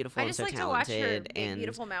she's so beautiful I and just so like to watch her talented, big, and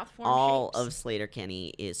beautiful mouth form all shapes. of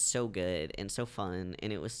Sleater-Kinney is so good and so fun,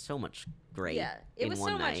 and it was so much great. Yeah, it in was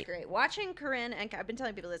one so night. much great. Watching Corinne, and I've been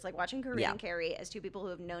telling people this, like watching Corinne Yeah. and Carrie as two people who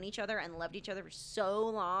have known each other and loved each other for so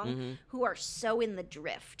long, Mm-hmm. who are so in the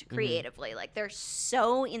drift creatively. Like they're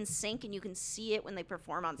so in sync, and you can see it when they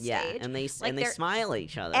perform on stage. Yeah, and they they're smile at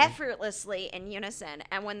each other. effortlessly in unison.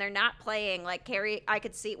 And when they're not playing, like Carrie, I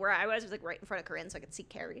could see where I was like right in front of Corinne, so I could see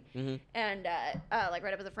Carrie, and like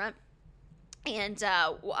right up at the front. And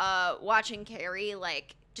watching Carrie,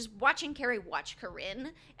 like just watching Carrie watch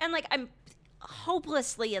Corinne, and like I'm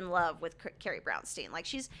hopelessly in love with Carrie Brownstein. Like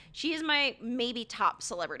she is my maybe top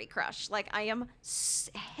celebrity crush. Like I am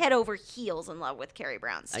head over heels in love with Carrie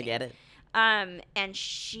Brownstein. I get it. And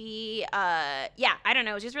she, yeah, I don't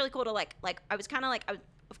know. It was just really cool to like I was kind of like, I was,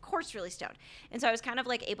 of course, really stoned. And so I was kind of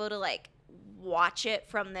like able to like watch it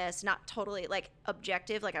from this not totally like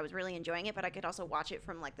objective, like I was really enjoying it, but I could also watch it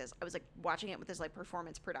from like this, I was like watching it with this like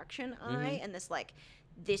performance production eye and this like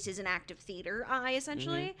this is an active theater eye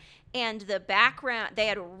essentially. And the background, they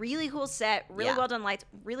had a really cool set, really well done lights,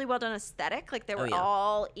 really well done aesthetic, like they were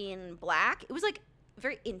all in black. It was like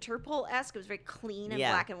very Interpol-esque. It was very clean and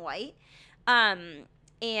black and white. They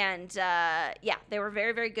were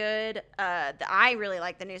very, very good. I really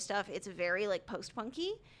like the new stuff. It's very like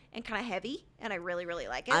post-punky and kind of heavy, and I really, really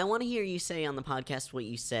like it. I want to hear you say on the podcast what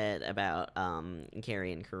you said about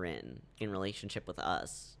Carrie and Corinne in relationship with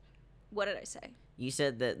us. What did I say? You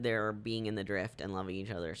said that their being in the drift and loving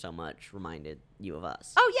each other so much reminded you of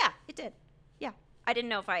us. Oh, yeah, it did. Yeah. I didn't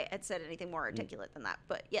know if I had said anything more articulate than that,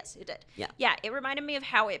 but yes, it did. Yeah. Yeah, it reminded me of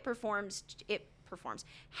how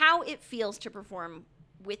how it feels to perform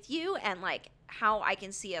with you, and like how I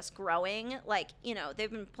can see us growing. Like, you know,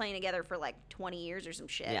 they've been playing together for like 20 years or some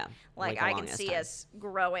shit. Yeah. Like a I long can ass see time. us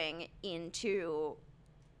growing into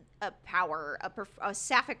a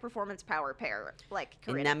sapphic performance power pair, like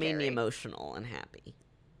Corinne And that made me Carrie. emotional and happy.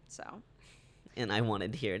 So, And I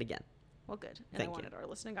wanted to hear it again. well, good. And Thank I you. wanted our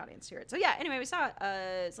listening audience to hear it. So yeah, anyway, we saw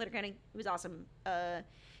Slater County. It was awesome.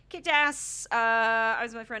 Kicked ass. I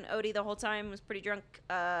was with my friend Odie the whole time. Was pretty drunk.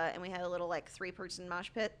 And we had a little like 3-person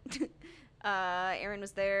mosh pit. Aaron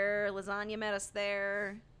was there. Lasagna met us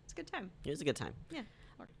there. It's a good time. It was a good time. Yeah.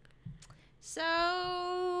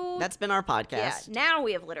 So That's been our podcast. yeah. Now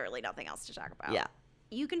we have literally nothing else to talk about. Yeah.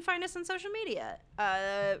 You can find us on social media.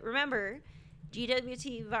 Remember,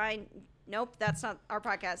 GWT Vine. Nope, that's not our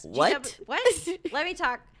podcast. What? What? Let me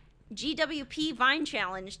talk. GWP Vine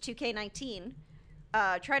Challenge 2K19.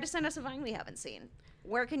 Try to send us a Vine we haven't seen.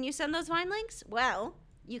 Where can you send those Vine links? Well,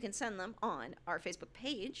 you can send them on our Facebook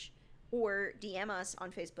page or DM us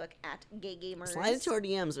on Facebook at Gay Gamers. Slide into our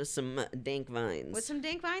DMs with some dank vines. With some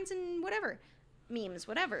dank vines and whatever. Memes,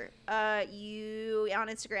 whatever. You on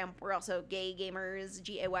Instagram, we're also Gay Gamers,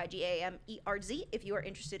 GAYGAMERZ. If you are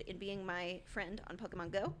interested in being my friend on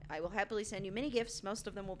Pokemon Go, I will happily send you mini gifts. Most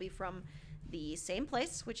of them will be from the same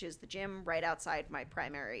place, which is the gym right outside my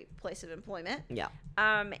primary place of employment. Yeah.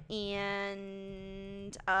 And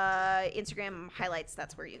Instagram highlights,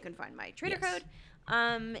 that's where you can find my trader code.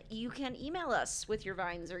 You can email us with your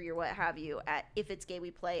vines or your what have you at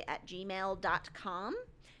ifitsgayweplay@gmail.com.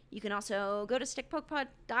 You can also go to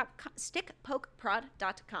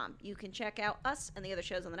stickpokeprod.com. You can check out us and the other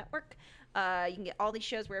shows on the network. You can get all these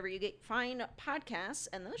shows wherever you find podcasts,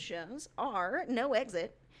 and those shows are No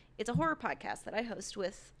Exit. It's a horror podcast that I host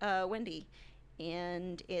with Wendy,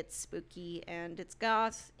 and it's spooky and it's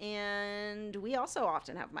goth, and we also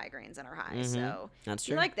often have migraines in our highs. So That's if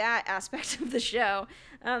you true. like that aspect of the show,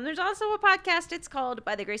 there's also a podcast. It's called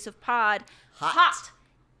By the Grace of Pod. Hot.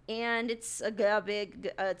 And it's a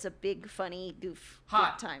big funny goof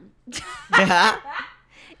Hot. good time.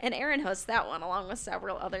 And Aaron hosts that one along with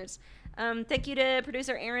several others. Thank you to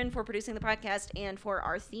producer Aaron for producing the podcast and for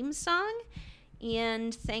our theme song.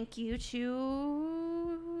 And thank you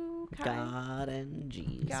to God and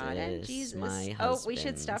Jesus. My husband. Oh, we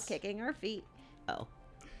should stop kicking our feet. Oh.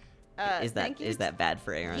 Thank you Is that bad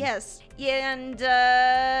for Aaron? Yes. And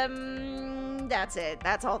that's it.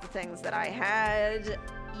 That's all the things that I had.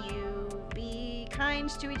 You be kind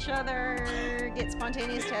to each other, get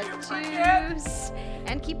spontaneous tattoos,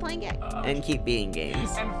 and keep playing gay. And keep being games.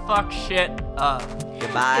 And fuck shit up. Goodbye.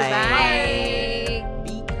 Goodbye.